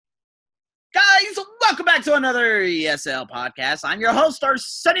back to another ESL podcast. I'm your host,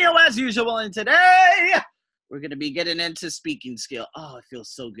 Arsenio, as usual, and today we're going to be getting into speaking skill. Oh, it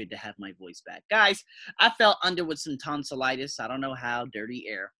feels so good to have my voice back. Guys, I felt under with some tonsillitis. I don't know how, dirty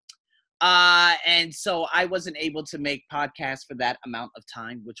air. And so I wasn't able to make podcasts for that amount of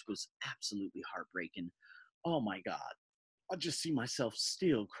time, which was absolutely heartbreaking. Oh, my God. I just see myself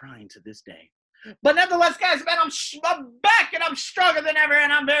still crying to this day. But nonetheless, guys, man, I'm back and I'm stronger than ever,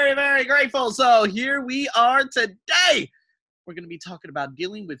 and I'm very, very grateful. So here we are today. We're going to be talking about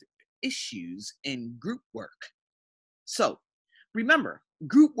dealing with issues in group work. So remember,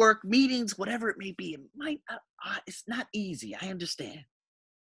 group work, meetings, whatever it may be, it's not easy. I understand.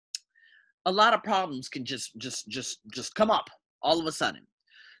 A lot of problems can just come up all of a sudden.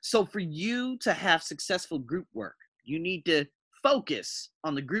 So for you to have successful group work, you need to focus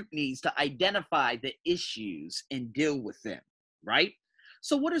on the group needs to identify the issues and deal with them, right?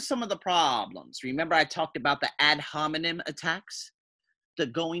 So what are some of the problems? Remember I talked about the ad hominem attacks, the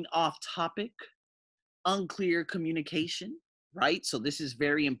going off topic, unclear communication, right? So this is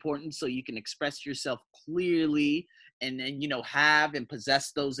very important so you can express yourself clearly and then, have and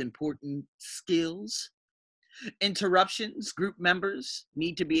possess those important skills. Interruptions, group members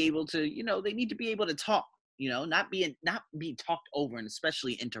need to be able to, they need to be able to talk. Not be talked over and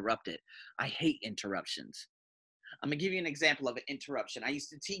especially interrupted. I hate interruptions. I'm going to give you an example of an interruption. I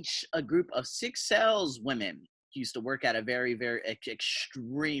used to teach a group of 6 sales women who used to work at a very, very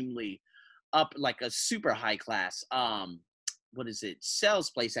extremely up, like a super high class,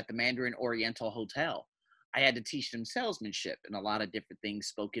 sales place at the Mandarin Oriental Hotel. I had to teach them salesmanship and a lot of different things,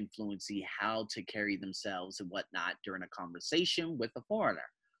 spoken fluency, how to carry themselves and whatnot during a conversation with a foreigner.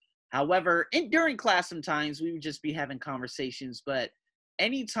 However, during class, sometimes we would just be having conversations, but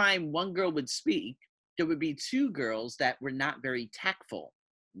anytime one girl would speak, there would be 2 girls that were not very tactful,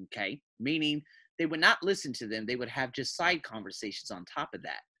 okay? Meaning they would not listen to them. They would have just side conversations on top of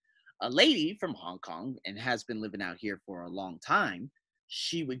that. A lady from Hong Kong and has been living out here for a long time,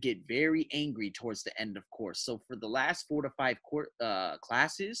 she would get very angry towards the end of course. So for the last 4 to 5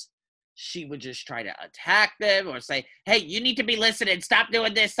 classes, she would just try to attack them or say, hey, you need to be listening. Stop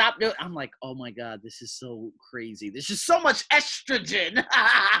doing this. Stop doing. I'm like, oh, my God, this is so crazy. There's just so much estrogen.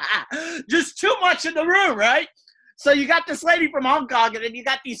 Just too much in the room, right? So you got this lady from Hong Kong, and then you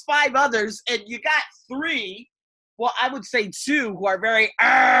got these 5 others, and you got 3, well, I would say 2 who are very,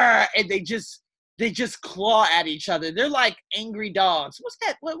 and they just claw at each other. They're like angry dogs. What's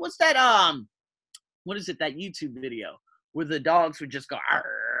that? What is it, that YouTube video where the dogs would just go,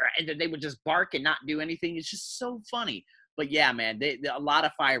 and then they would just bark and not do anything? It's just so funny. But yeah, man, a lot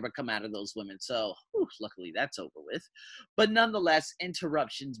of fire would come out of those women. So luckily that's over with. But nonetheless,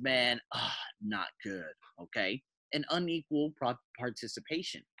 interruptions, man, not good, okay? An unequal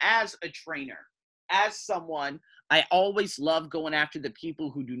participation. As a trainer, as someone, I always love going after the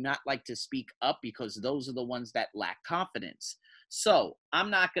people who do not like to speak up because those are the ones that lack confidence. So I'm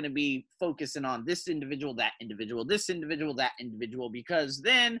not going to be focusing on this individual, that individual, this individual, that individual, because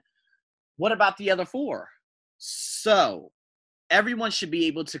then what about the other 4? So everyone should be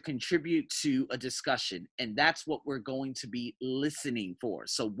able to contribute to a discussion, and that's what we're going to be listening for.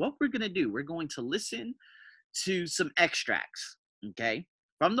 So what we're going to do, we're going to listen to some extracts, okay,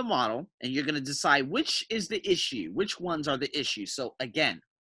 from the model, and you're going to decide which is the issue, which ones are the issues. So again,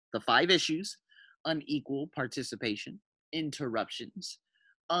 the 5 issues: unequal participation, interruptions,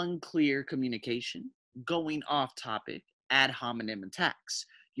 unclear communication, going off topic, ad hominem attacks.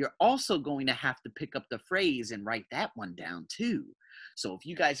 You're also going to have to pick up the phrase and write that one down too. So if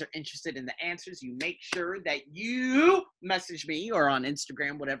you guys are interested in the answers, you make sure that you message me or on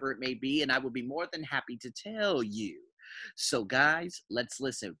Instagram, whatever it may be, and I will be more than happy to tell you. So guys, let's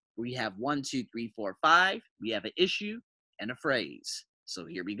listen. We have 1, 2, 3, 4, 5. We have an issue and a phrase. So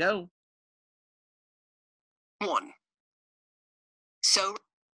here we go. 1. So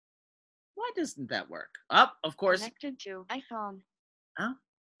why doesn't that work? Of course. Connected to iPhone. Oh,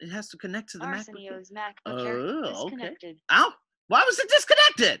 it has to connect to the Arsenio's MacBook. MacBook disconnected. Okay. Ow, why was it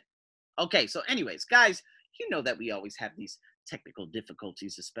disconnected? Okay, so anyways, guys, you know that we always have these technical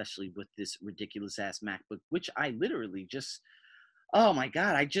difficulties, especially with this ridiculous-ass MacBook, which I literally just, oh my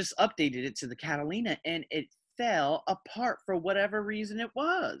God, I just updated it to the Catalina, and it fell apart for whatever reason it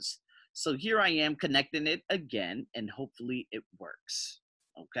was. So here I am connecting it again, and hopefully it works,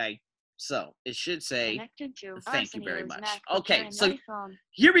 okay? So it should say, thank you very much. Okay, so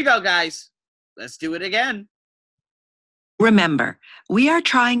here we go, guys. Let's do it again. Remember, we are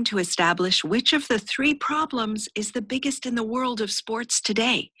trying to establish which of the 3 problems is the biggest in the world of sports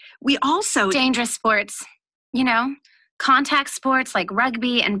today. We also... Dangerous sports. Contact sports like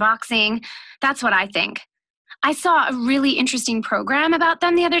rugby and boxing. That's what I think. I saw a really interesting program about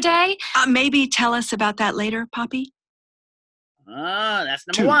them the other day. Maybe tell us about that later, Poppy? That's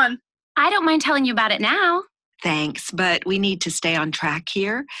number 2. 1. I don't mind telling you about it now. Thanks, but we need to stay on track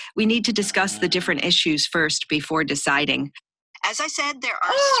here. We need to discuss the different issues first before deciding. As I said, there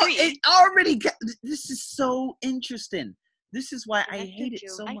are 3. It already got, this is so interesting. This is why I hate it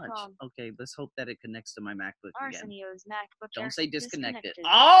so much. Okay, let's hope that it connects to my MacBook again. Arsenio's MacBook. Don't say disconnected.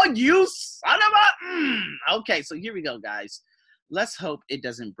 Oh, you son of a... Okay, so here we go, guys. Let's hope it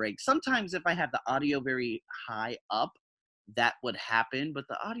doesn't break. Sometimes if I have the audio very high up, that would happen, but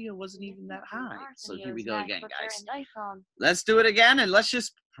the audio wasn't even that high. So here we go again, guys. Let's do it again, and let's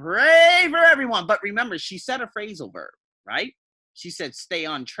just pray for everyone. But remember, she said a phrasal verb, right? She said stay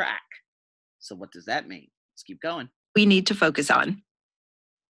on track. So what does that mean? Let's keep going. We need to focus on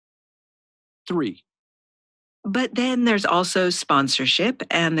 3. But then there's also sponsorship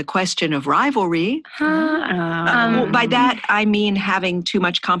and the question of rivalry. By that, I mean having too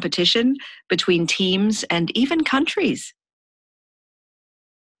much competition between teams and even countries.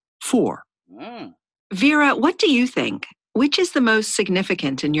 4. Vera, what do you think? Which is the most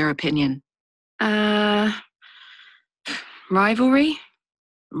significant in your opinion? Rivalry?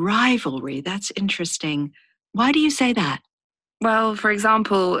 Rivalry, that's interesting. Why do you say that? Well, for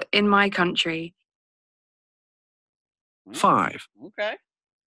example, in my country. 5. Okay.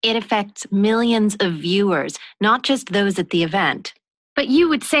 It affects millions of viewers, not just those at the event. But you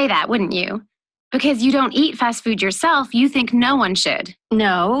would say that, wouldn't you? Because you don't eat fast food yourself, you think no one should.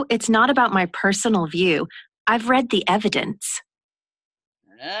 No, it's not about my personal view. I've read the evidence.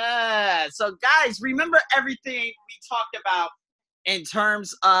 So guys, remember everything we talked about in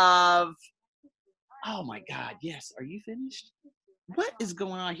terms of... Oh my God, yes. Are you finished? What is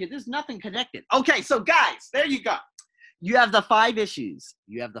going on here? There's nothing connected. Okay, so guys, there you go. You have the 5 issues.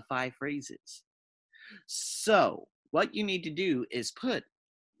 You have the 5 phrases. So what you need to do is put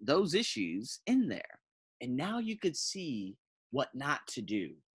those issues in there. And now you could see what not to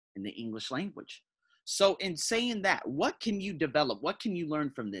do in the English language. So in saying that, what can you develop? What can you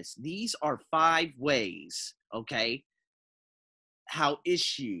learn from this? These are 5 ways, okay, how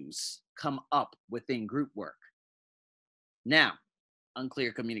issues come up within group work. Now,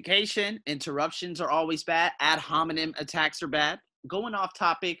 unclear communication, interruptions are always bad. Ad hominem attacks are bad. Going off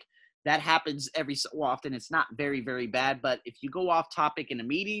topic, that happens every so often. It's not very, very bad, but if you go off topic in a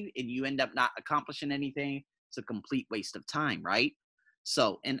meeting and you end up not accomplishing anything, it's a complete waste of time, right?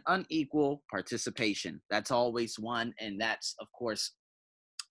 So an unequal participation, that's always one, and that's, of course,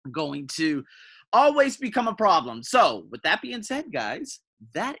 going to always become a problem. So with that being said, guys,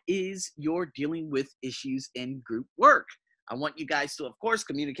 that is your dealing with issues in group work. I want you guys to, of course,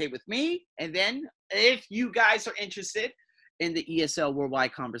 communicate with me. And then if you guys are interested in the ESL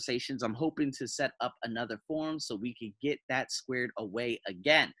Worldwide Conversations, I'm hoping to set up another forum so we can get that squared away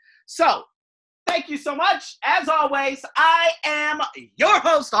again. So thank you so much. As always, I am your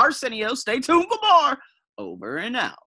host, Arsenio. Stay tuned for more. Over and out.